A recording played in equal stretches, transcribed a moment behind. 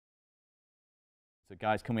So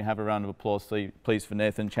guys, can we have a round of applause please for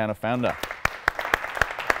Nathan Chan, founder.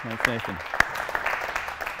 Thanks, Nathan.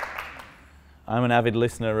 I'm an avid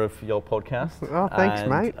listener of your podcast. Oh, thanks,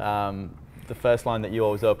 mate. The first line that you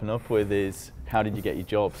always open up with is, how did you get your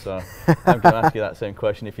job? So I'm going to ask you that same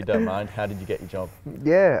question if you don't mind. How did you get your job?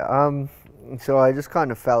 Yeah, so I just kind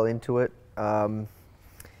of fell into it.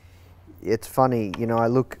 It's funny, you know,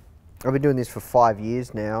 I've been doing this for 5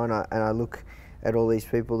 years now, and I look at all these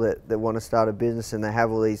people that want to start a business, and they have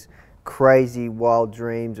all these crazy wild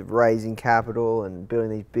dreams of raising capital and building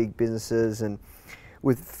these big businesses. And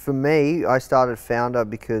for me, I started Foundr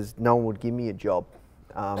because no one would give me a job.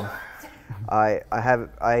 My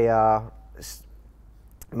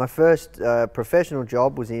first professional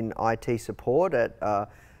job was in IT support at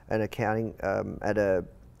an accounting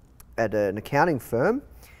firm,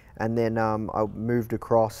 and then I moved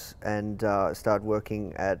across and started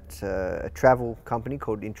working at a travel company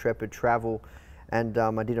called Intrepid Travel, and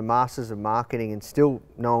I did a Masters of Marketing, and still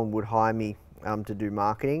no one would hire me to do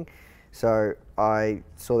marketing. So I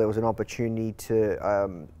saw there was an opportunity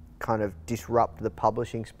to kind of disrupt the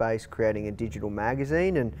publishing space, creating a digital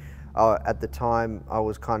magazine. And at the time, I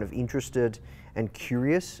was kind of interested and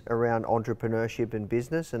curious around entrepreneurship and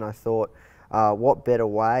business, and I thought, what better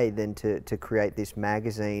way than to create this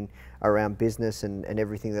magazine around business and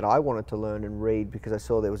everything that I wanted to learn and read, because I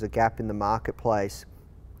saw there was a gap in the marketplace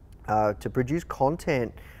to produce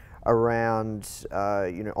content around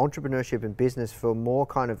you know, entrepreneurship and business for more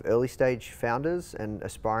kind of early stage founders and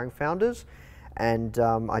aspiring founders. And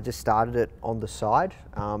I just started it on the side,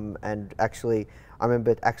 and actually I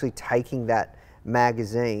remember actually taking that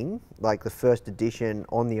magazine, like the first edition,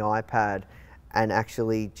 on the iPad and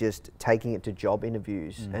actually just taking it to job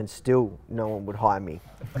interviews, and still no one would hire me.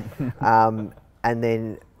 And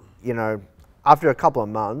then, you know, after a couple of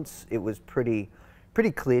months, it was pretty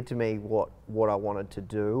clear to me what I wanted to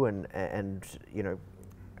do, and you know,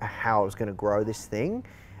 how I was going to grow this thing.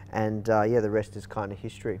 And yeah, the rest is kind of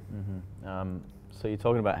history. So you're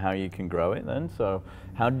talking about how you can grow it then. So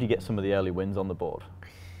how did you get some of the early wins on the board?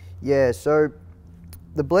 Yeah, so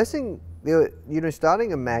the blessing, you know,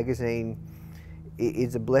 starting a magazine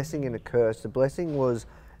is a blessing and a curse. The blessing was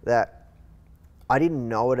that I didn't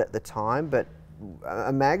know it at the time, but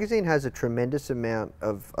a magazine has a tremendous amount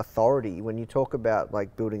of authority. When you talk about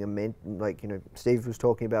like building like, you know, Steve was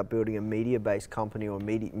talking about building a media-based company, or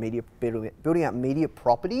building out media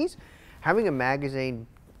properties, having a magazine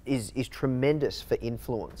is tremendous for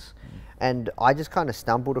influence. And I just kind of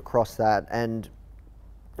stumbled across that. And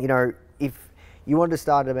you know, if you wanted to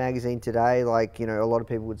start a magazine today, like, you know, a lot of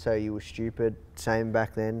people would say you were stupid. Same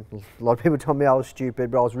back then. A lot of people told me I was stupid,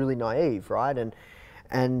 but I was really naive, right?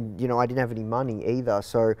 And you know, I didn't have any money either,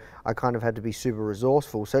 so I kind of had to be super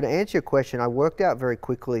resourceful. So to answer your question, I worked out very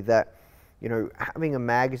quickly that, you know, having a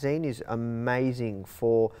magazine is amazing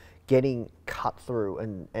for getting cut through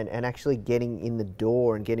and actually getting in the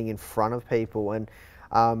door and getting in front of people. And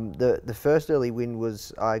the first early win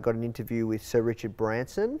was I got an interview with Sir Richard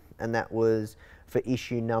Branson, and that was for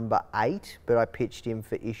issue number 8, but I pitched him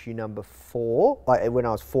for issue number 4 when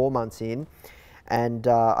I was 4 months in. And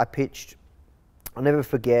I pitched, I'll never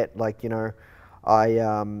forget, like, you know, I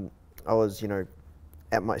was, you know,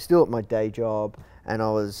 still at my day job, and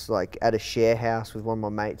I was like at a share house with one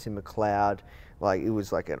of my mates in McLeod. Like, it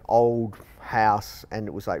was like an old house, and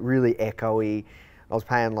it was like really echoey. I was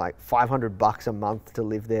paying like $500 a month to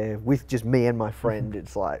live there with just me and my friend.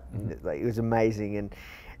 It's like it was amazing.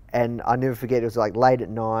 And I never forget, it was like late at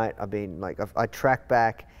night. I tracked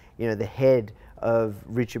back, you know, the head of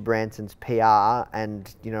Richard Branson's PR,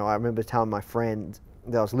 and you know, I remember telling my friend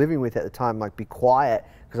that I was living with at the time, like, be quiet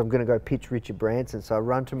because I'm going to go pitch Richard Branson. So I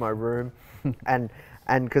run to my room, and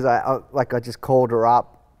because I just called her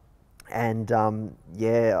up, and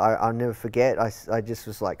yeah, I'll never forget. I just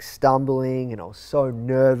was like stumbling, and I was so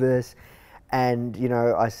nervous, and you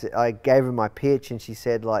know, I gave her my pitch, and she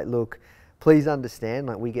said, like, look, please understand,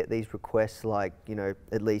 like, we get these requests, like, you know,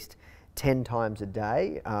 at least 10 times a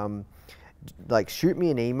day. Like, shoot me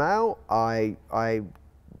an email. I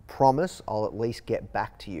promise I'll at least get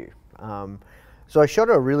back to you. So I shot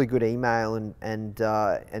her a really good email, and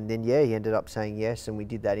then yeah, he ended up saying yes, and we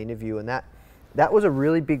did that interview, and that was a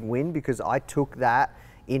really big win, because I took that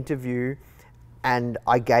interview and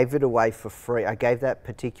I gave it away for free. I gave that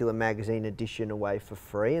particular magazine edition away for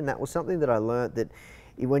free, and that was something that I learned, that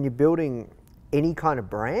when you're building any kind of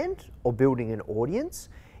brand or building an audience,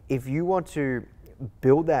 if you want to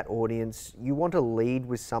build that audience, you want to lead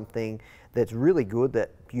with something that's really good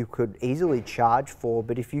that you could easily charge for.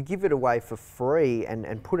 But if you give it away for free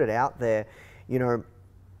and put it out there, you know,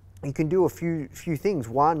 you can do a few things.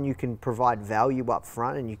 One, you can provide value up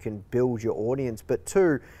front and you can build your audience. But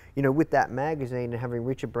two, you know, with that magazine and having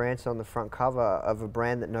Richard Branson on the front cover of a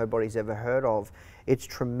brand that nobody's ever heard of, it's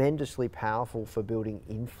tremendously powerful for building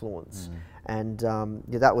influence. And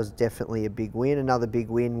yeah, that was definitely a big win. Another big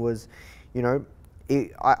win was, you know,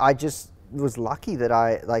 I just was lucky that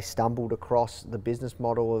I stumbled across the business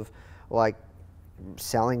model of like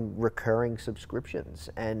selling recurring subscriptions,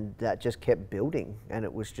 and that just kept building, and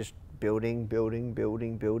it was just building.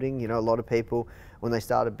 You know, a lot of people, when they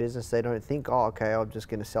start a business, they don't think, oh, okay, I'm just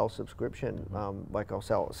going to sell subscription, like I'll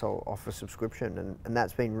offer subscription, and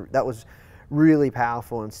that was really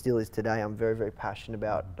powerful, and still is today. I'm very, very passionate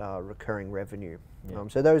about recurring revenue.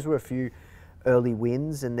 So those were a few early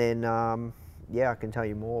wins, and then yeah, I can tell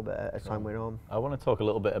you more, but as time went on. I want to talk a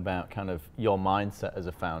little bit about kind of your mindset as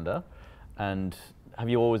a founder. And have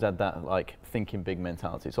you always had that like thinking big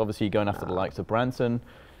mentality? So obviously you're going after the likes of Branson.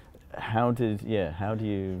 How do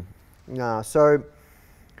you? So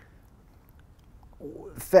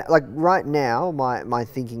like right now, my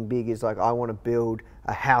thinking big is like, I want to build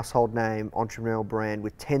a household name entrepreneurial brand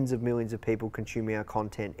with tens of millions of people consuming our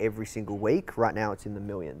content every single week. Right now it's in the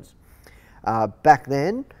millions. Back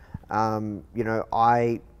then, you know,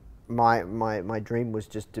 my dream was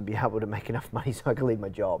just to be able to make enough money so I could leave my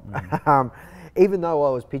job. Even though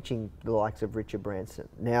I was pitching the likes of Richard Branson.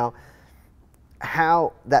 Now,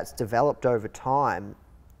 how that's developed over time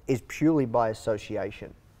is purely by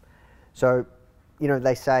association. So, you know,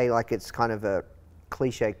 they say, like, it's kind of a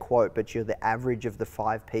cliche quote, but you're the average of the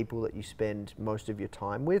 5 people that you spend most of your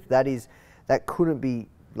time with. That couldn't be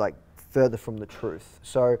like further from the truth.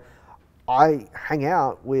 So I hang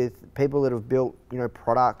out with people that have built, you know,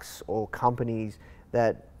 products or companies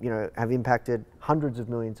that, you know, have impacted hundreds of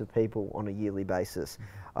millions of people on a yearly basis.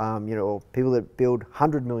 You know, or people that build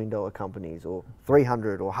 $100 million companies, or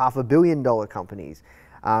 300 or $500 million companies.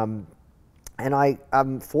 And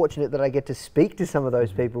I'm fortunate that I get to speak to some of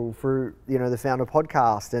those people through, you know, the Foundr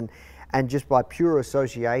podcast, and just by pure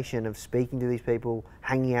association of speaking to these people,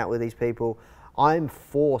 hanging out with these people, I'm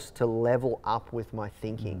forced to level up with my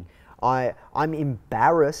thinking. I'm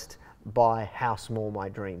embarrassed by how small my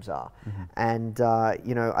dreams are. And,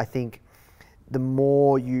 you know, I think the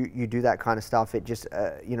more you do that kind of stuff, it just,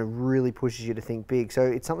 you know, really pushes you to think big. So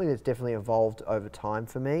it's something that's definitely evolved over time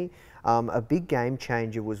for me. A big game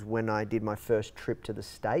changer was when I did my first trip to the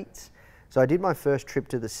States. So I did my first trip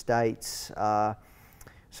to the States.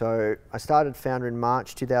 So I started Foundr in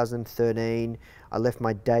March 2013. I left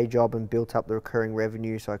my day job and built up the recurring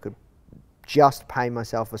revenue so I could just pay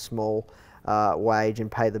myself a small wage and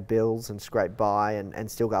pay the bills and scrape by and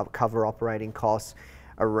still cover operating costs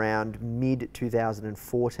around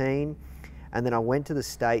mid-2014. And then I went to the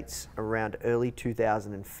States around early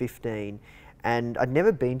 2015. And I'd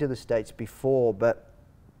never been to the States before, but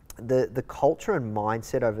the culture and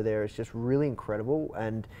mindset over there is just really incredible.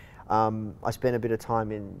 And I spent a bit of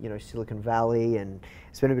time in, you know, Silicon Valley, and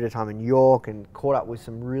spent a bit of time in New York, and caught up with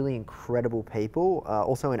some really incredible people,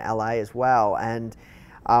 also in LA as well. And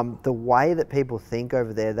the way that people think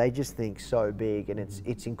over there, they just think so big, and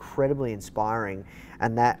it's incredibly inspiring.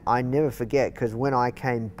 And that I never forget, because when I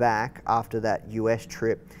came back after that US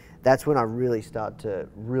trip, that's when I really start to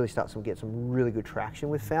get some really good traction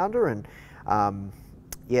with Foundr. And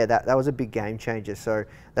yeah, that was a big game changer. So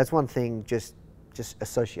that's one thing, just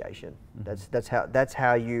association. That's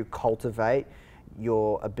how you cultivate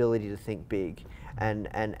your ability to think big, and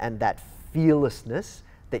that fearlessness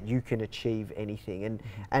that you can achieve anything.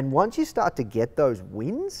 And once you start to get those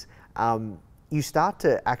wins, you start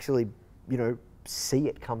to actually, you know, see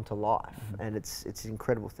it come to life, and it's an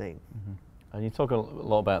incredible thing. And you talk a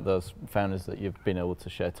lot about those founders that you've been able to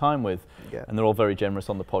share time with, and they're all very generous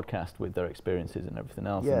on the podcast with their experiences and everything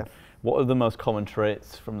else. And what are the most common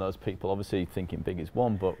traits from those people? Obviously, thinking big is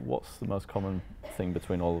one, but what's the most common thing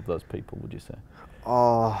between all of those people, would you say?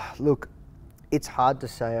 Oh, look, it's hard to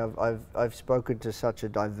say. I've spoken to such a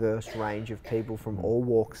diverse range of people from all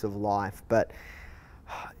walks of life, but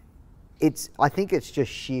I think it's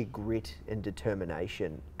just sheer grit and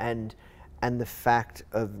determination, and the fact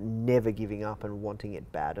of never giving up and wanting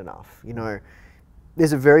it bad enough. You know,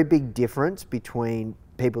 there's a very big difference between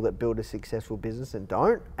people that build a successful business and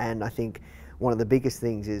don't. And I think one of the biggest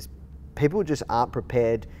things is people just aren't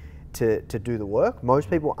prepared to do the work. Most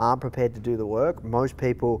people aren't prepared to do the work. Most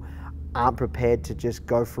people aren't prepared to just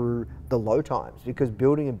go through the low times, because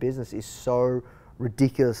building a business is so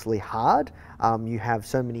ridiculously hard. You have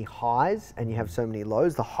so many highs and you have so many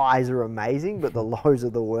lows. The highs are amazing, but the lows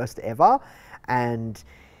are the worst ever. And,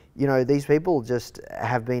 you know, these people just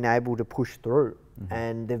have been able to push through,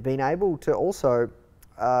 and they've been able to also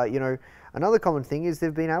you know, another common thing is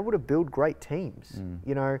they've been able to build great teams.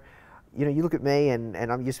 You look at me and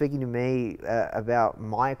you're speaking to me about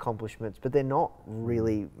my accomplishments, but they're not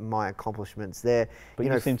really my accomplishments. But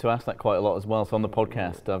you seem to ask that quite a lot as well. So on the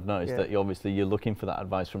podcast, I've noticed that you're looking for that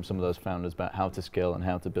advice from some of those founders about how to scale and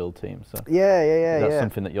how to build teams. So that's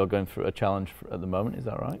something that you're going through a challenge at the moment. Is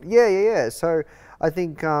that right? Yeah. So I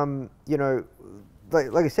think you know,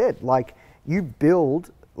 like I said, like you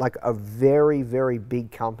build like a very, very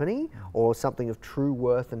big company or something of true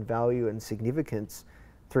worth and value and significance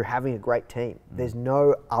through having a great team. There's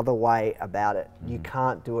no other way about it. You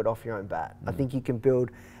can't do it off your own bat. I think you can build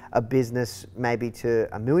a business maybe to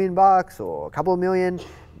 $1 million or a couple of million,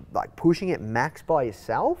 like pushing it max by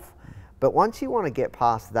yourself. But once you want to get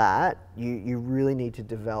past that, you really need to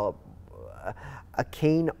develop a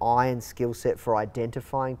keen eye and skill set for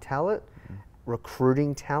identifying talent,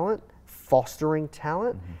 recruiting talent, fostering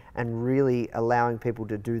talent, and really allowing people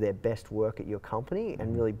to do their best work at your company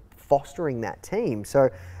and really fostering that team. So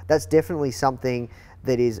that's definitely something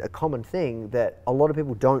that is a common thing that a lot of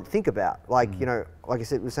people don't think about. Like, you know, like I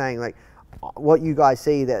said, we're saying like what you guys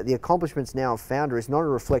see, that the accomplishments now of Foundr is not a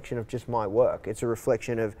reflection of just my work. It's a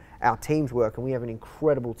reflection of our team's work, and we have an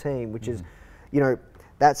incredible team, which is, you know,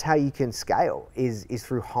 that's how you can scale is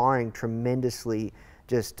through hiring tremendously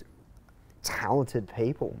just talented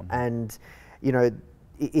people. And, you know,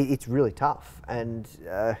 it's really tough. And,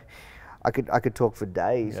 I could talk for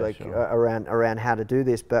days around how to do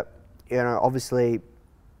this, but you know, obviously,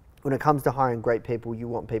 when it comes to hiring great people, you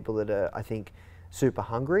want people that are, I think, super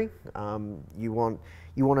hungry. You want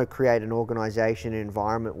to create an organization, an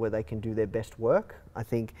environment where they can do their best work. I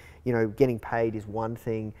think, you know, getting paid is one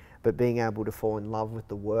thing, but being able to fall in love with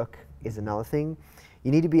the work is another thing.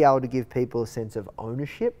 You need to be able to give people a sense of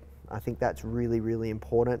ownership. I think that's really, really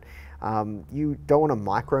important. You don't want to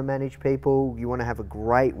micromanage people. You want to have a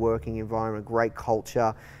great working environment, great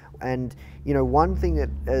culture. And, you know, one thing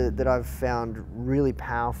that I've found really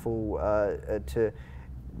powerful to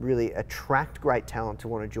really attract great talent to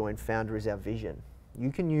want to join Foundr is our vision. You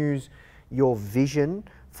can use your vision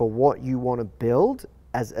for what you want to build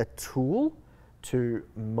as a tool to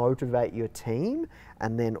motivate your team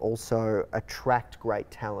and then also attract great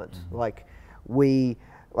talent.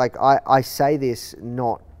 I say this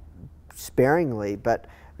not sparingly, but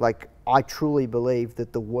like I truly believe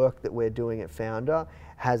that the work that we're doing at Foundr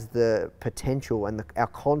has the potential, and our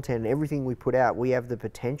content and everything we put out, we have the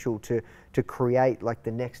potential to create like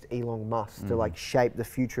the next Elon Musk, to like shape the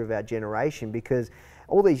future of our generation. Because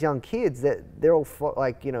all these young kids, they're all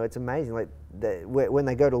like, you know, it's amazing. Like when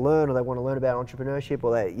they go to learn, or they want to learn about entrepreneurship,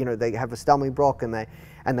 or they have a stumbling block and they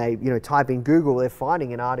you know, type in Google, they're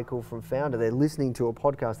finding an article from Foundr, they're listening to a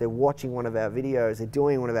podcast, they're watching one of our videos, they're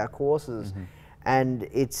doing one of our courses, and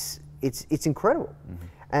it's incredible.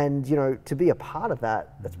 And you know, to be a part of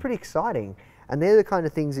that, that's pretty exciting. And they're the kind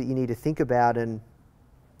of things that you need to think about, and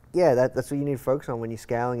yeah, that's what you need to focus on when you're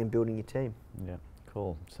scaling and building your team. Yeah.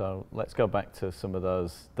 Cool. So let's go back to some of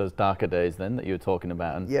those darker days then that you were talking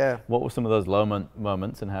about. And what were some of those low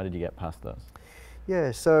moments, and how did you get past those?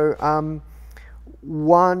 Yeah. So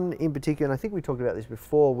one in particular, and I think we talked about this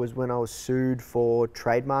before, was when I was sued for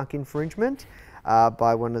trademark infringement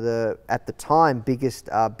by one of the, at the time, biggest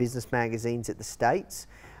business magazines at the States.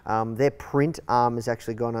 Their print arm has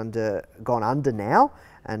actually gone under now,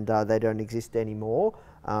 and they don't exist anymore.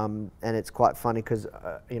 And it's quite funny because,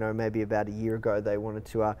 you know, maybe about a year ago they wanted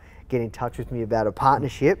to get in touch with me about a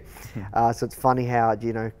partnership. So it's funny how,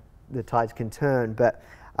 you know, the tides can turn. But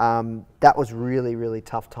that was really, really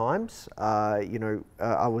tough times. You know,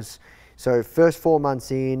 I was, so first 4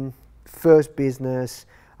 months in, first business,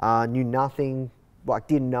 knew nothing, like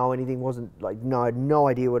didn't know anything, wasn't like, I had no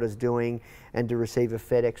idea what I was doing, and to receive a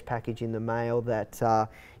FedEx package in the mail that,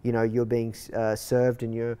 you know, you're being served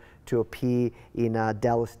and you're to appear in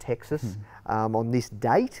Dallas, Texas on this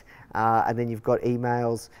date. And then you've got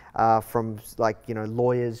emails from like, you know,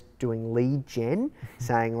 lawyers doing lead gen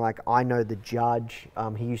saying like, I know the judge,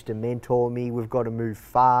 he used to mentor me, we've got to move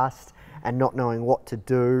fast, and not knowing what to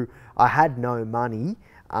do. I had no money.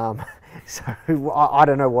 So I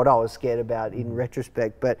don't know what I was scared about in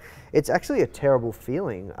retrospect, but it's actually a terrible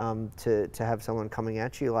feeling to have someone coming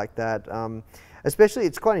at you like that. Especially,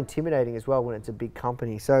 it's quite intimidating as well when it's a big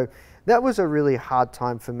company. So that was a really hard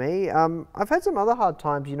time for me. I've had some other hard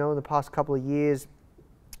times, you know, in the past couple of years.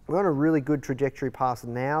 We're on a really good trajectory path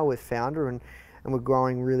now with Foundr, and we're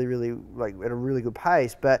growing really, really, like at a really good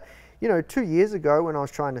pace. But you know, 2 years ago when I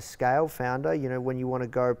was trying to scale Foundr, you know, when you want to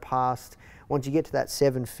go past, once you get to that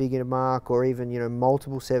 7-figure mark, or even, you know,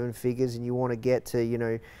 multiple 7 figures, and you want to get to, you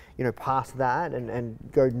know, past that and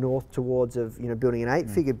go north towards of, you know, building an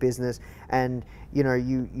 8-figure business, and, you know,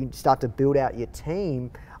 you start to build out your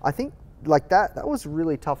team. I think like that was a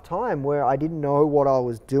really tough time where I didn't know what I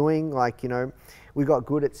was doing. Like, you know, we got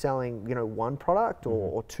good at selling, you know, one product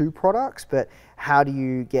or 2 products, but how do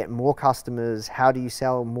you get more customers? How do you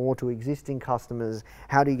sell more to existing customers?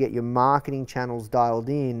 How do you get your marketing channels dialed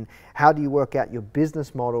in? How do you work out your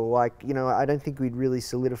business model? Like, you know, I don't think we'd really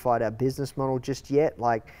solidified our business model just yet.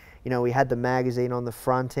 Like, you know, we had the magazine on the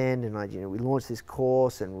front end, and you know, we launched this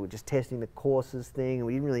course, and we were just testing the courses thing, and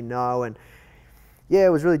we didn't really know. And yeah, it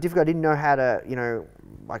was really difficult. I didn't know how to, you know,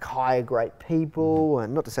 like hire great people,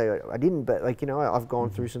 and not to say I didn't, but like, you know, I've gone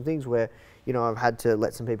through some things where, you know, I've had to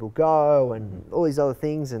let some people go and all these other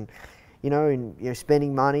things, and, you know,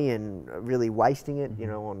 spending money and really wasting it, you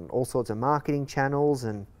know, on all sorts of marketing channels,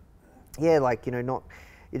 and yeah, like, you know, not,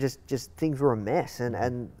 it just things were a mess,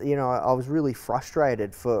 and you know, I was really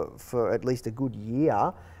frustrated for at least a good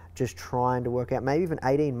year, just trying to work out, maybe even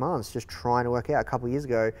 18 months, just trying to work out, a couple of years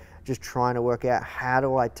ago, just trying to work out, how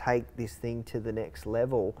do I take this thing to the next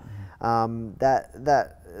level?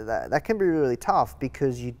 That can be really tough,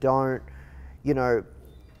 because you don't, you know,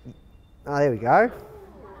 oh, there we go.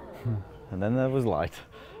 And then there was light.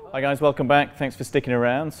 Hi guys, welcome back. Thanks for sticking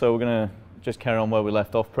around. So we're gonna just carry on where we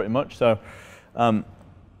left off pretty much. So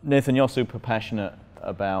Nathan, you're super passionate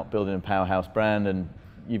about building a powerhouse brand, and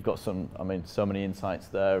you've got some, I mean, so many insights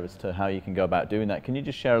there as to how you can go about doing that. Can you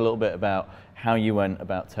just share a little bit about how you went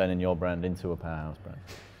about turning your brand into a powerhouse brand?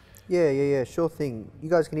 Yeah, sure thing. You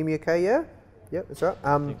guys can hear me okay, yeah? Yep, that's right.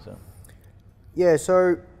 I think so. Yeah,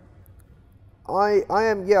 so I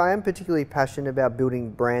am particularly passionate about building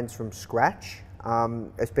brands from scratch,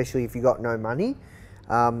 especially if you got no money.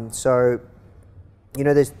 So, you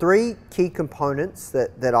know, there's 3 key components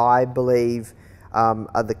that I believe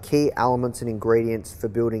are the key elements and ingredients for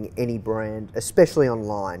building any brand, especially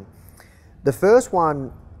online. The first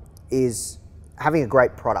one is having a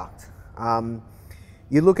great product.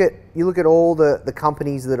 You look at all the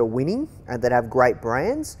companies that are winning and that have great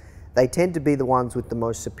brands. They tend to be the ones with the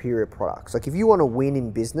most superior products. Like, if you want to win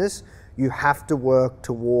in business, you have to work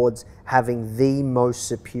towards having the most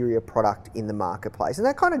superior product in the marketplace. And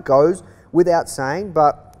that kind of goes without saying,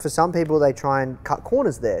 but for some people, they try and cut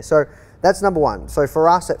corners there. So that's number one. So for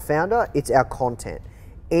us at Foundr, it's our content.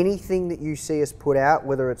 Anything that you see us put out,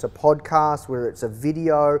 whether it's a podcast, whether it's a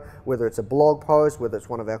video, whether it's a blog post, whether it's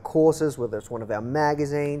one of our courses, whether it's one of our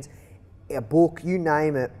magazines, a book, you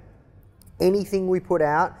name it, anything we put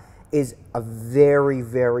out is a very,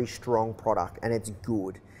 very strong product, and it's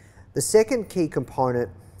good. The second key component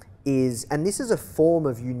is, and this is a form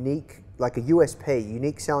of unique, like a USP,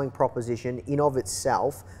 unique selling proposition in of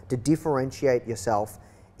itself, to differentiate yourself,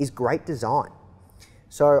 is great design.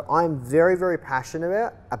 So I'm very, very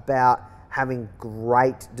passionate about having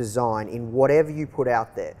great design in whatever you put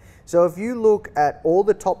out there. So if you look at all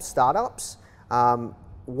the top startups,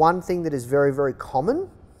 one thing that is very, very common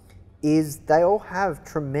is they all have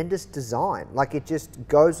tremendous design. Like, it just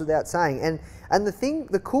goes without saying. And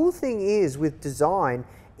the cool thing is with design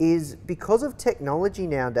is, because of technology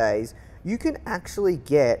nowadays, you can actually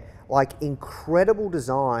get like incredible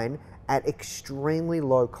design at extremely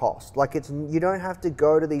low cost. Like, you don't have to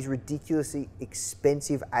go to these ridiculously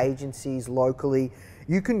expensive agencies locally.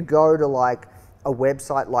 You can go to like a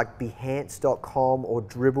website like Behance.com or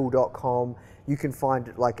Dribble.com. You can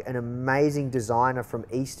find like an amazing designer from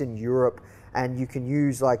Eastern Europe, and you can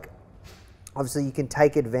use, like, obviously you can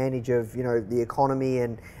take advantage of, you know, the economy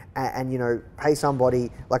and you know, pay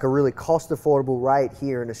somebody like a really cost affordable rate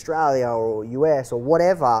here in Australia or US or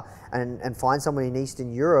whatever, and find someone in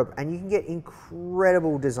Eastern Europe, and you can get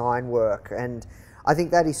incredible design work. And I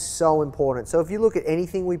think that is so important. So if you look at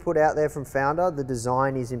anything we put out there from Foundr, the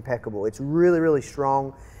design is impeccable. It's really, really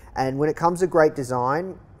strong. And when it comes to great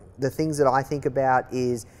design, the things that I think about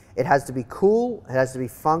is, it has to be cool, it has to be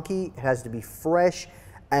funky, it has to be fresh,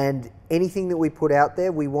 and anything that we put out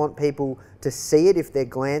there, we want people to see it if they're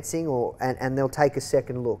glancing, and they'll take a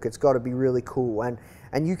second look. It's got to be really cool,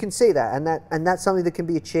 and you can see that, and that's something that can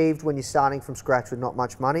be achieved when you're starting from scratch with not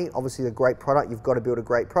much money. Obviously, a great product, you've got to build a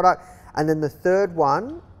great product. And then the third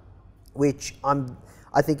one, which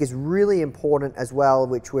I think is really important as well,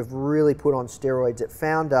 which we've really put on steroids at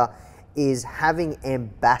Foundr, is having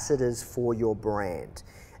ambassadors for your brand.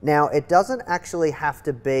 Now, it doesn't actually have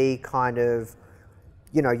to be kind of,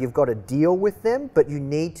 you know, you've got to deal with them, but you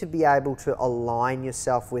need to be able to align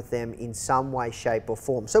yourself with them in some way, shape or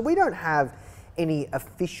form. So we don't have any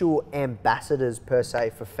official ambassadors per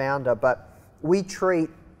se for Foundr, but we treat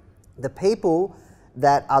the people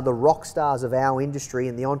that are the rock stars of our industry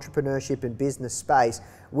in the entrepreneurship and business space.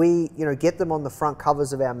 We, get them on the front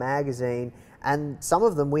covers of our magazine, and some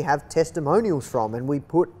of them we have testimonials from, and we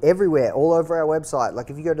put everywhere, all over our website. Like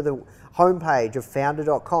if you go to the homepage of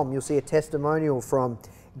foundr.com, you'll see a testimonial from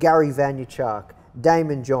Gary Vaynerchuk,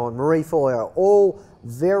 Damon John, Marie Forleo, all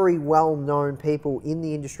very well-known people in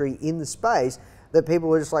the industry, in the space, that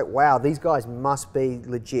people are just like, wow, these guys must be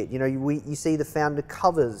legit. You see the Foundr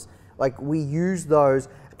covers, like we use those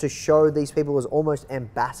to show these people as almost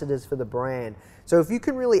ambassadors for the brand. So if you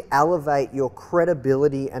can really elevate your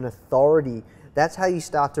credibility and authority, that's how you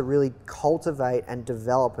start to really cultivate and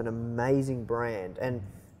develop an amazing brand. And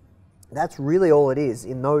that's really all it is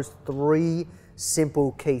in those 3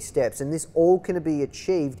 simple key steps. And this all can be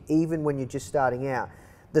achieved even when you're just starting out.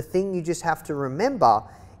 The thing you just have to remember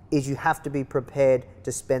is you have to be prepared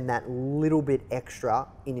to spend that little bit extra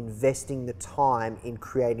in investing the time in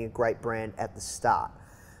creating a great brand at the start.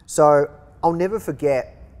 So I'll never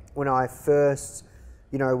forget when I first,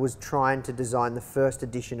 was trying to design the first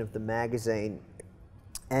edition of the magazine,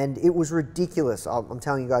 and it was ridiculous. I'm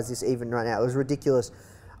telling you guys this even right now, it was ridiculous.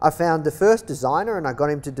 I found the first designer and I got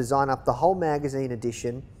him to design up the whole magazine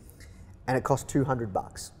edition, and it cost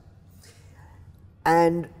 $200.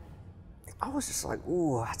 And I was just like,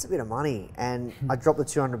 ooh, that's a bit of money. And I dropped the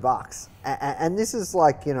 $200. And this is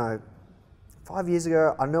like, 5 years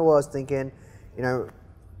ago, I know what I was thinking, didn't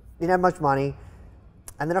have much money.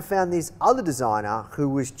 And then I found this other designer who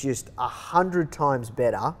was just 100 times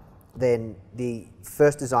better than the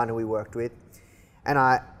first designer we worked with. And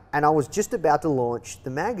I was just about to launch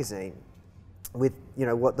the magazine with,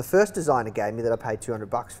 what the first designer gave me that I paid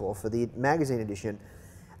 $200 for the magazine edition.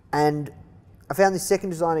 And I found this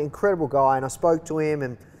second designer, incredible guy, and I spoke to him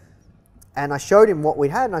and I showed him what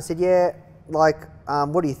we'd had, and I said, yeah, like,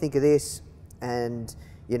 what do you think of this? And,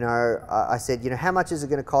 I said, how much is it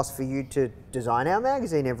going to cost for you to design our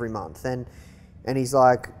magazine every month? And he's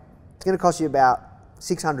like, it's going to cost you about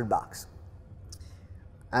 $600.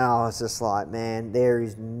 And I was just like, man, there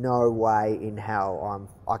is no way in hell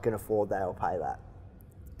I can afford that or pay that.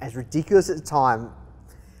 It's ridiculous at the time,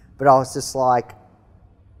 but I was just like,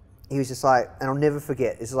 he was just like, and I'll never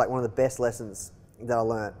forget, this is like one of the best lessons that I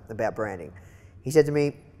learned about branding. He said to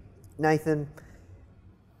me, Nathan,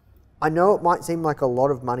 I know it might seem like a lot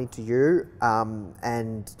of money to you,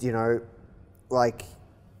 and like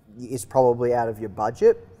it's probably out of your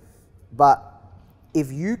budget, but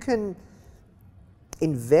if you can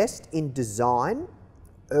invest in design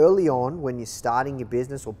early on when you're starting your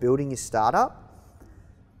business or building your startup,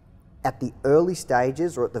 at the early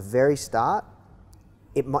stages or at the very start,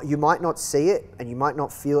 you might not see it and you might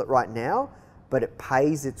not feel it right now, but it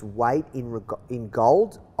pays its weight in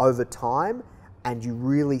gold over time, and you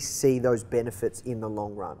really see those benefits in the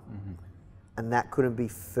long run. Mm-hmm. And that couldn't be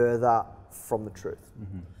further from the truth.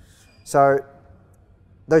 Mm-hmm. So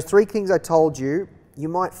those 3 things I told you, you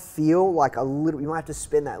might feel like you might have to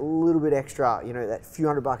spend that little bit extra, that few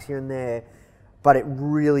 $100 here and there, but it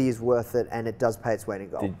really is worth it, and it does pay its weight in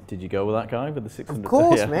gold. Did you go with that guy with the 600? Of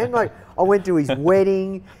course, man. Like, I went to his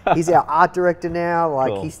wedding. He's our art director now.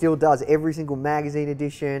 Like, cool. He still does every single magazine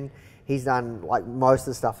edition. He's done like most of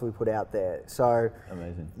the stuff we put out there. So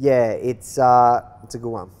amazing. Yeah, it's a good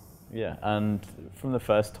one. Yeah, and from the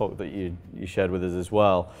first talk that you shared with us as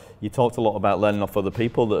well, you talked a lot about learning off other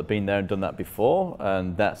people that have been there and done that before,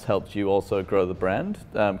 and that's helped you also grow the brand.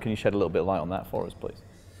 Can you shed a little bit of light on that for us, please?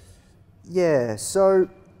 Yeah, so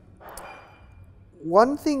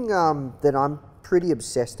one thing that I'm pretty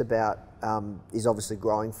obsessed about is obviously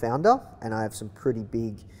growing Foundr, and I have some pretty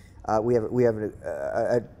big, we have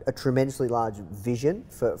a tremendously large vision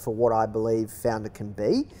for what I believe Foundr can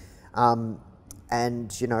be.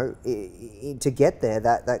 And to get there,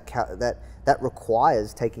 that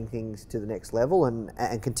requires taking things to the next level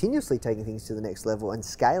and continuously taking things to the next level and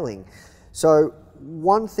scaling. So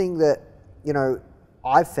one thing that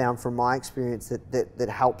I've found from my experience that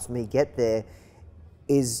helps me get there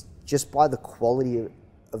is just by the quality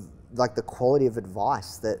of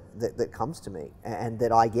advice that comes to me and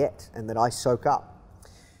that I get and that I soak up.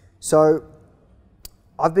 So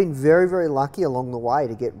I've been very, very lucky along the way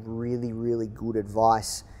to get really, really good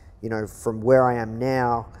advice, from where I am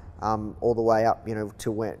now, all the way up,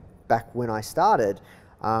 to back when I started.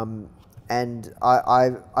 And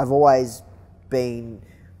I've always been,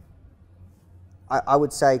 I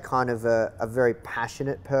would say, kind of a very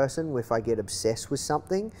passionate person if I get obsessed with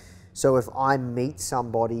something. So if I meet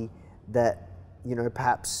somebody that,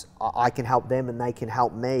 perhaps I can help them and they can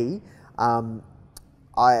help me,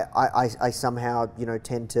 I somehow,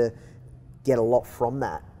 tend to get a lot from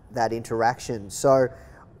that interaction. So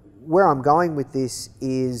where I'm going with this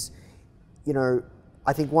is,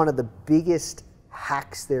 I think one of the biggest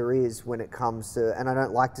hacks there is when it comes to, and I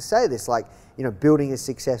don't like to say this, like, building a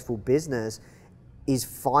successful business, is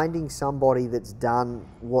finding somebody that's done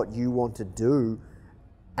what you want to do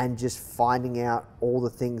and just finding out all the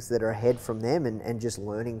things that are ahead from them and just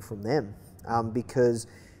learning from them. Because,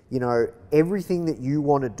 everything that you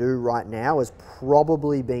want to do right now has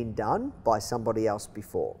probably been done by somebody else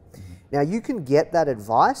before. Mm-hmm. Now, you can get that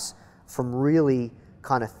advice from really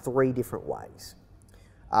kind of 3 different ways.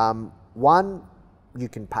 One, you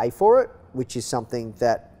can pay for it, which is something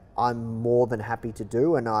that I'm more than happy to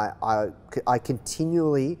do, and I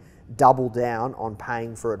continually double down on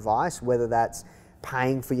paying for advice, whether that's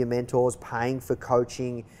paying for your mentors, paying for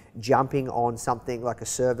coaching, jumping on something like a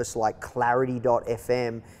service like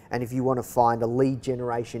clarity.fm, and if you want to find a lead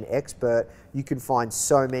generation expert, you can find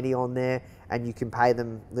so many on there, and you can pay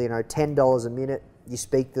them $10 a minute. You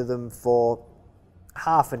speak to them for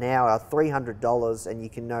half an hour, $300, and you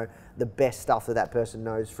can know the best stuff that person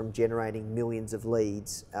knows from generating millions of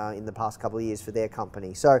leads in the past couple of years for their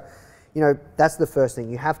company. So, that's the first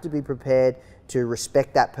thing. You have to be prepared to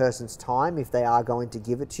respect that person's time if they are going to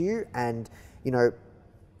give it to you, and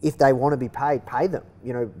if they want to be paid, pay them.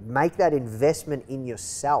 Make that investment in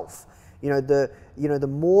yourself. The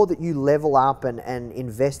more that you level up and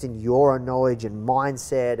invest in your own knowledge and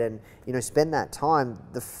mindset and, spend that time,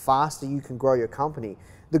 the faster you can grow your company.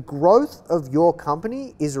 The growth of your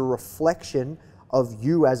company is a reflection of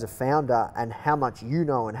you as a founder and how much you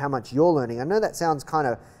know and how much you're learning. I know that sounds kind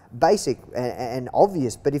of basic and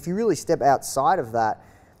obvious, but if you really step outside of that,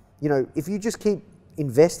 if you just keep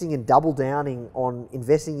investing and double downing on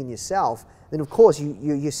investing in yourself, then of course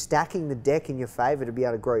you're stacking the deck in your favor to be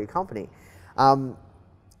able to grow your company.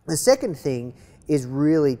 The second thing is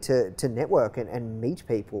really to network and meet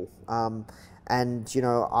people.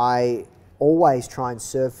 I always try and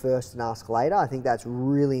serve first and ask later. I think that's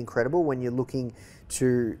really incredible when you're looking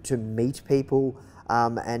to meet people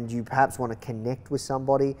and you perhaps want to connect with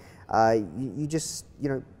somebody. You just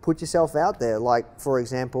put yourself out there. Like, for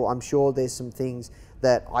example, I'm sure there's some things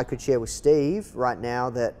that I could share with Steve right now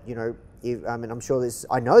that I'm sure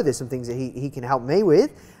I know there's some things that he can help me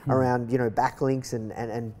with around backlinks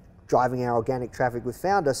and driving our organic traffic with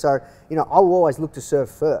Foundr. So I'll always look to serve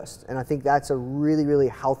first, and I think that's a really, really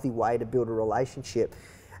healthy way to build a relationship.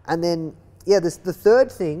 And then the third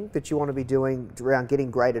thing that you want to be doing around getting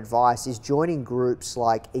great advice is joining groups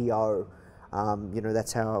like EO.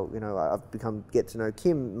 That's how I've get to know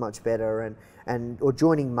Kim much better, or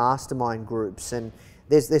joining mastermind groups, and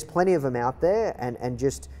there's plenty of them out there, and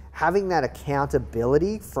just having that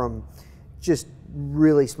accountability from just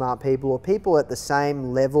really smart people or people at the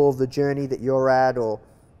same level of the journey that you're at, or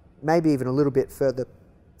maybe even a little bit further,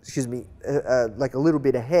 like a little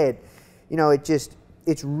bit ahead.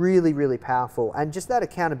 It's really, really powerful. And just that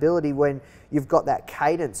accountability when you've got that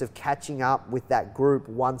cadence of catching up with that group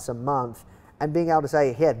once a month and being able to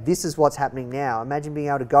say, yeah, this is what's happening now. Imagine being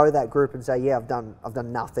able to go to that group and say, yeah, I've done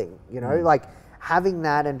nothing, like having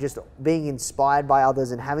that and just being inspired by others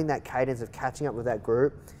and having that cadence of catching up with that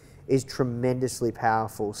group is tremendously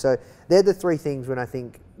powerful. So they're the 3 things when I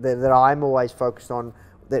think that I'm always focused on,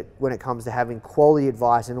 that when it comes to having quality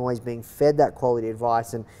advice and always being fed that quality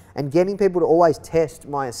advice, and getting people to always test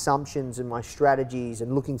my assumptions and my strategies,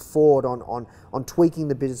 and looking forward on tweaking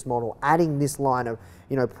the business model, adding this line of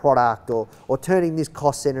product, or turning this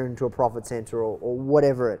cost center into a profit center, or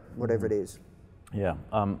whatever it is. Yeah.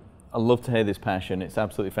 I love to hear this passion. It's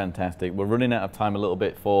absolutely fantastic. We're running out of time a little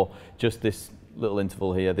bit for just this little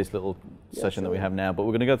interval here, this little session that we have now, but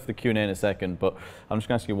we're going to go to the Q&A in a second. But I'm just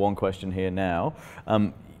going to ask you one question here now.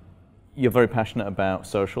 You're very passionate about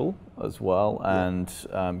social as well,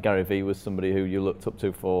 and Gary Vee was somebody who you looked up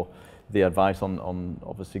to for the advice on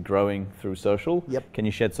obviously growing through social. Yep. Can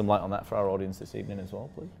you shed some light on that for our audience this evening as well,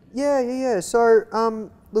 please? Yeah. So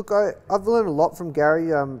look, I've learned a lot from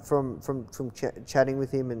Gary from chatting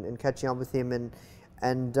with him and catching up with him,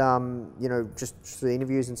 and just through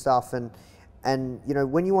interviews and stuff, and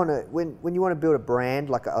when you want to build a brand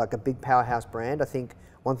like a big powerhouse brand, I think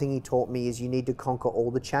one thing he taught me is you need to conquer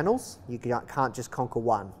all the channels. You can't just conquer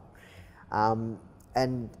one.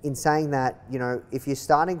 And in saying that, if you're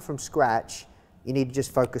starting from scratch, you need to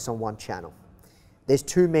just focus on one channel. There's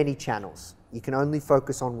too many channels. You can only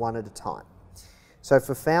focus on one at a time. So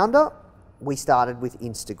for Foundr, we started with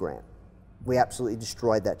Instagram. We absolutely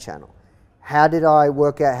destroyed that channel. How did I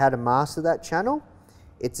work out how to master that channel?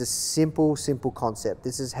 It's a simple concept.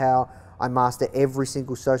 This is how I master every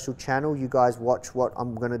single social channel. You guys watch what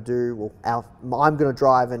I'm going to do. Well, I'm going to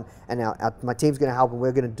drive, and my team's going to help, and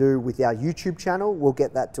we're going to do with our YouTube channel. We'll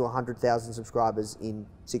get that to 100,000 subscribers in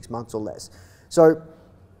 6 months or less. So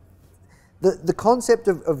the concept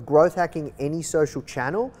of growth hacking any social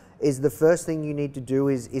channel is the first thing you need to do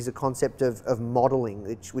is a concept of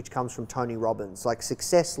modeling, which comes from Tony Robbins. Like,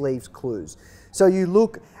 success leaves clues. So you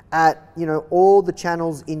look at, you know, all the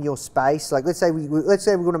channels in your space. Like, let's say we're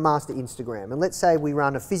going to master Instagram, and let's say we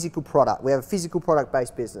run a physical product. We have a physical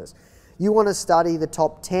product-based business. You want to study the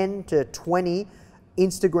top 10 to 20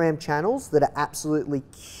 Instagram channels that are absolutely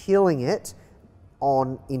killing it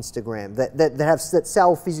on Instagram, that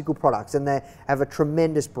sell physical products, and they have a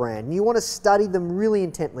tremendous brand. And you want to study them really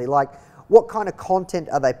intently, like, what kind of content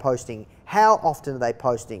are they posting? How often are they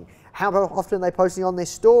posting? How often are they posting on their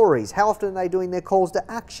stories? How often are they doing their calls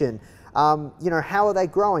to action? You know, how are they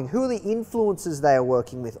growing? Who are the influencers they are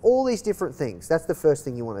working with? All these different things. That's the first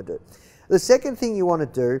thing you want to do. The second thing you want to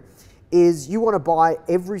do is you want to buy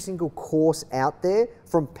every single course out there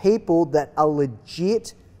from people that are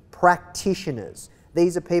legit practitioners.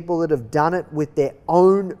 These are people that have done it with their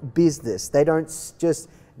own business. They don't just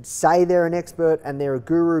say they're an expert and they're a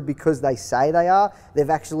guru because they say they are. They've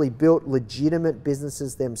actually built legitimate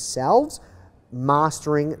businesses themselves,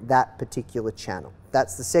 mastering that particular channel.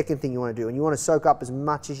 That's the second thing you want to do, and you want to soak up as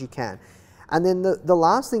much as you can. And then the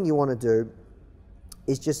last thing you want to do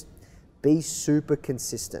is just be super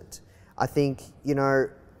consistent. I think, you know,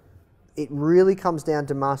 it really comes down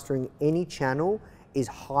to mastering any channel is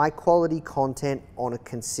high quality content on a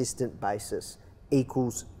consistent basis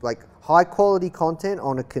equals, like, high quality content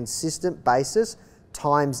on a consistent basis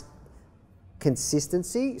times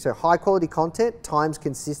consistency. So high quality content times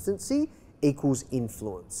consistency equals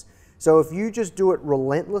influence. So if you just do it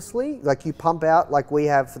relentlessly, like you pump out, like we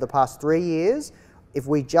have for the past 3 years, if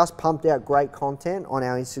we just pumped out great content on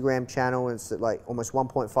our Instagram channel, and it's like almost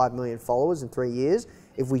 1.5 million followers in 3 years,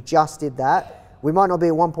 if we just did that, we might not be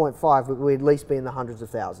at 1.5, but we'd at least be in the hundreds of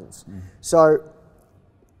thousands. So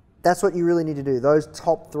that's what you really need to do. Those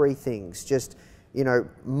top 3 things. Just, you know,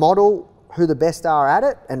 model who the best are at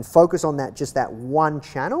it and focus on that, just that one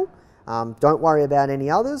channel. Don't worry about any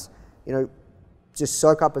others. You know, just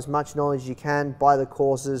soak up as much knowledge as you can, buy the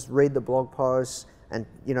courses, read the blog posts, and,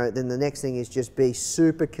 you know, then the next thing is just be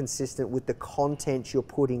super consistent with the content you're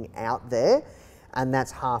putting out there, and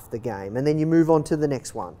that's half the game. And then you move on to the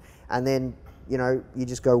next one. And then, you know, you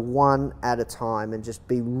just go one at a time and just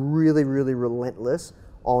be really, really relentless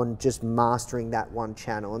on just mastering that one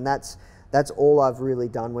channel. And that's all I've really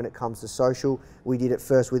done when it comes to social. We did it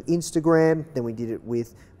first with Instagram, then we did it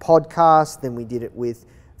with podcasts, then we did it with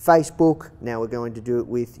Facebook. Now we're going to do it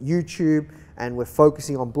with YouTube, and we're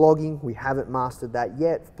focusing on blogging. We haven't mastered that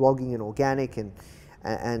yet, blogging and organic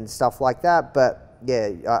and stuff like that. But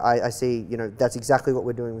yeah, I see, you know, that's exactly what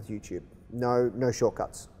we're doing with YouTube. No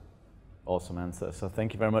shortcuts. Awesome answer. So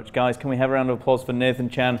thank you very much. Guys, can we have a round of applause for Nathan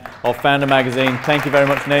Chan of Foundr Magazine? Thank you very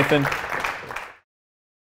much, Nathan.